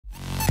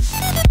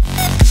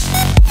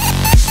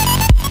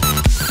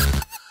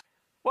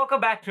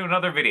welcome back to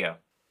another video.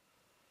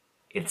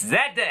 It's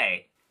that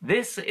day.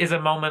 This is a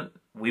moment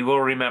we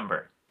will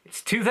remember.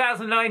 It's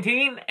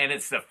 2019 and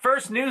it's the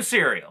first new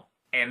cereal.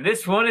 And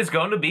this one is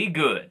going to be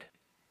good.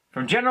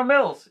 From General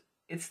Mills,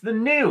 it's the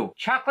new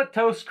Chocolate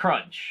Toast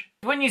Crunch.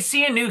 When you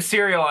see a new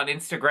cereal on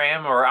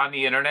Instagram or on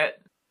the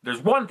internet,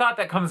 there's one thought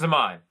that comes to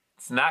mind.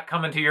 It's not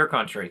coming to your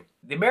country.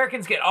 The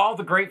Americans get all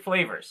the great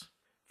flavors.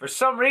 For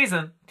some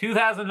reason,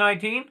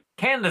 2019,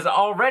 Canada's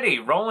already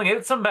rolling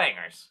out some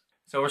bangers.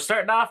 So we're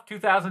starting off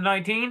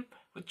 2019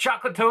 with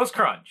Chocolate Toast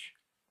Crunch.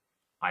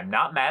 I'm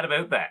not mad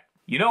about that.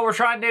 You know what we're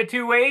trying to do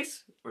two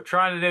ways? We're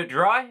trying to do it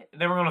dry,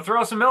 and then we're going to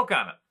throw some milk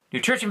on it.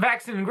 Nutrition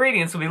facts and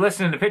ingredients will be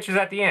listed in the pictures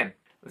at the end.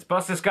 Let's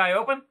bust this guy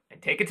open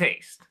and take a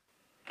taste.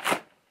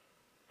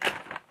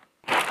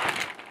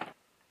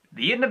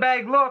 The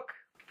in-the-bag look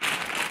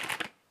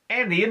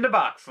and the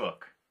in-the-box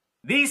look.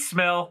 These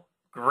smell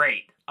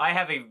great. I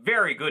have a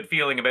very good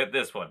feeling about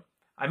this one.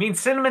 I mean,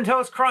 Cinnamon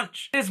Toast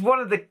Crunch is one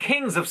of the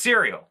kings of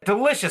cereal.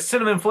 Delicious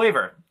cinnamon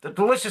flavor, the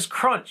delicious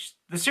crunch,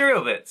 the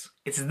cereal bits.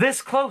 It's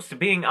this close to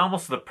being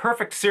almost the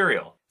perfect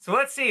cereal. So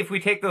let's see if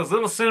we take those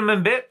little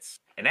cinnamon bits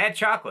and add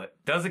chocolate.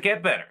 Does it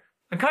get better?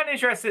 I'm kind of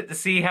interested to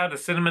see how the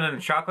cinnamon and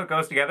the chocolate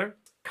goes together.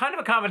 Kind of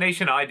a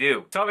combination I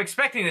do. So I'm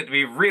expecting it to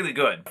be really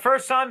good.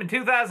 First time in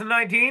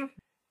 2019,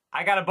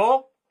 I got a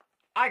bowl,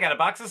 I got a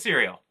box of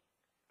cereal.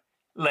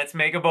 Let's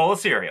make a bowl of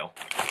cereal.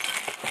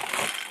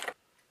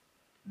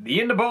 The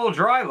in the bowl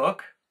dry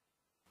look.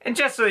 And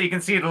just so you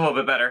can see it a little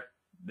bit better,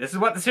 this is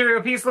what the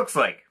cereal piece looks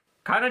like.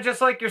 Kind of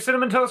just like your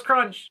Cinnamon Toast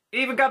Crunch. It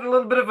even got a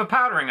little bit of a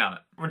powdering on it.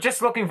 We're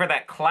just looking for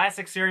that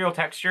classic cereal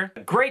texture,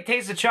 a great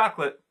taste of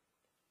chocolate,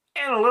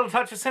 and a little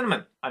touch of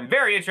cinnamon. I'm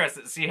very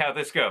interested to see how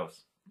this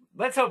goes.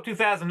 Let's hope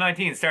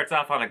 2019 starts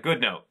off on a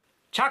good note.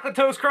 Chocolate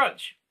Toast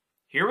Crunch.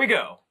 Here we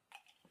go.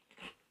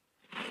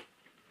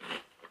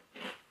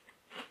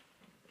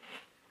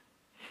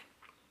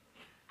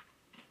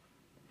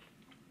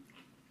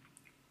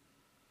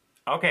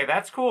 Okay,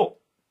 that's cool.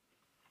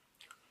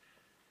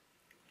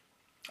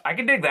 I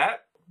can dig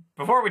that.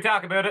 Before we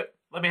talk about it,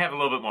 let me have a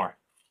little bit more.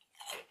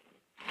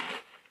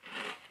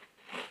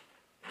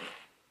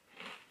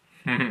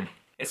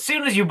 As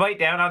soon as you bite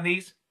down on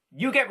these,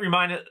 you get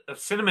reminded of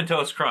Cinnamon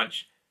Toast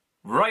Crunch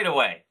right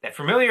away. That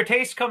familiar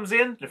taste comes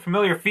in, the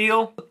familiar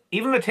feel,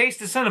 even the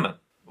taste of cinnamon.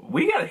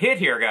 We got a hit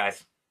here,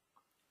 guys.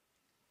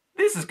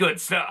 This is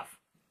good stuff.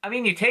 I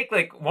mean, you take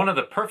like one of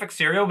the perfect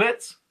cereal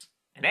bits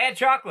and add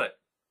chocolate.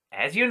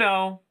 As you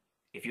know,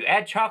 if you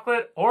add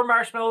chocolate or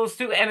marshmallows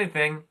to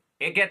anything,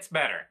 it gets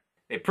better.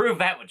 They prove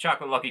that with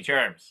Chocolate Lucky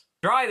Charms.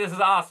 Dry, this is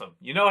awesome.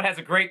 You know it has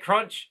a great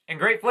crunch and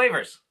great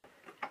flavors.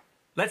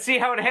 Let's see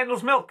how it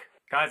handles milk.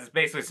 Guys, it's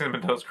basically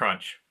Cinnamon Toast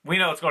Crunch. We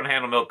know it's going to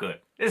handle milk good.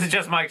 This is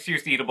just my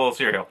excuse to eat a bowl of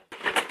cereal.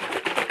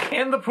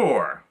 And the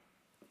pour.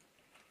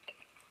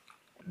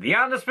 The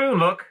on the spoon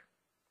look.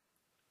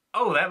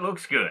 Oh, that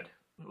looks good.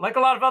 Like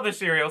a lot of other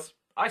cereals,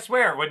 I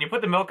swear, when you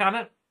put the milk on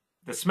it,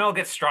 the smell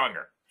gets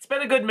stronger. It's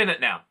been a good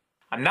minute now.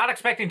 I'm not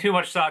expecting too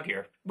much sog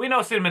here. We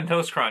know Cinnamon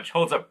Toast Crunch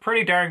holds up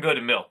pretty darn good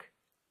in milk.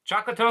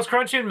 Chocolate Toast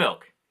Crunch in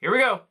milk. Here we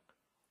go.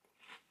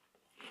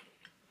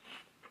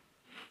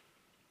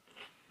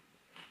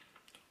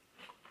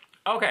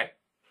 Okay.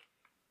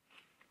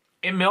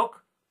 In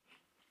milk,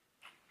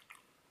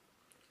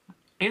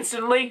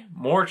 instantly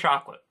more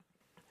chocolate.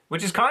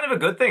 Which is kind of a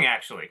good thing,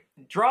 actually.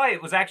 Dry,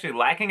 it was actually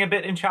lacking a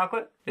bit in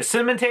chocolate. The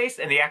cinnamon taste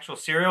and the actual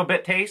cereal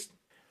bit taste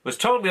was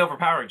totally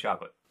overpowering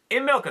chocolate.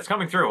 In milk, it's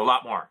coming through a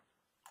lot more.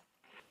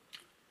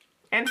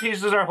 And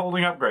pieces are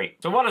holding up great.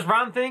 So what does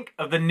Ron think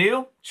of the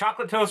new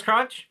Chocolate Toast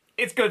Crunch?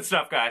 It's good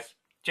stuff, guys.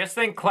 Just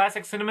think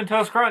classic Cinnamon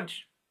Toast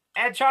Crunch.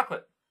 Add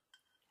chocolate.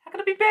 How can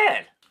it be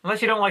bad?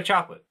 Unless you don't like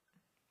chocolate.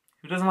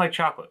 Who doesn't like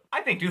chocolate? I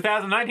think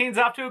 2019 is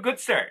off to a good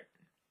start.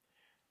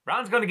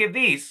 Ron's going to give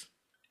these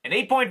an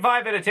 8.5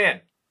 out of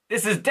 10.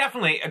 This is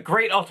definitely a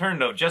great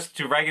alternative just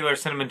to regular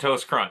Cinnamon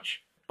Toast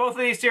Crunch. Both of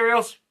these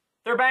cereals,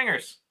 they're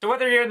bangers. So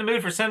whether you're in the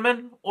mood for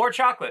cinnamon or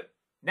chocolate,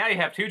 now you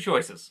have two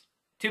choices.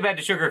 Too bad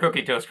the Sugar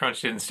Cookie Toast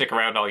Crunch didn't stick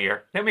around all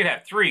year. Then we'd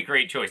have three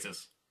great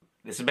choices.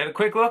 This has been a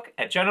quick look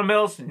at General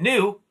Mills'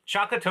 new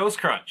Chocolate Toast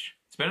Crunch.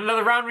 It's been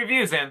another round of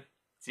reviews, and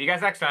see you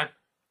guys next time.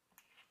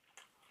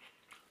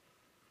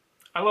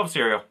 I love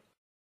cereal.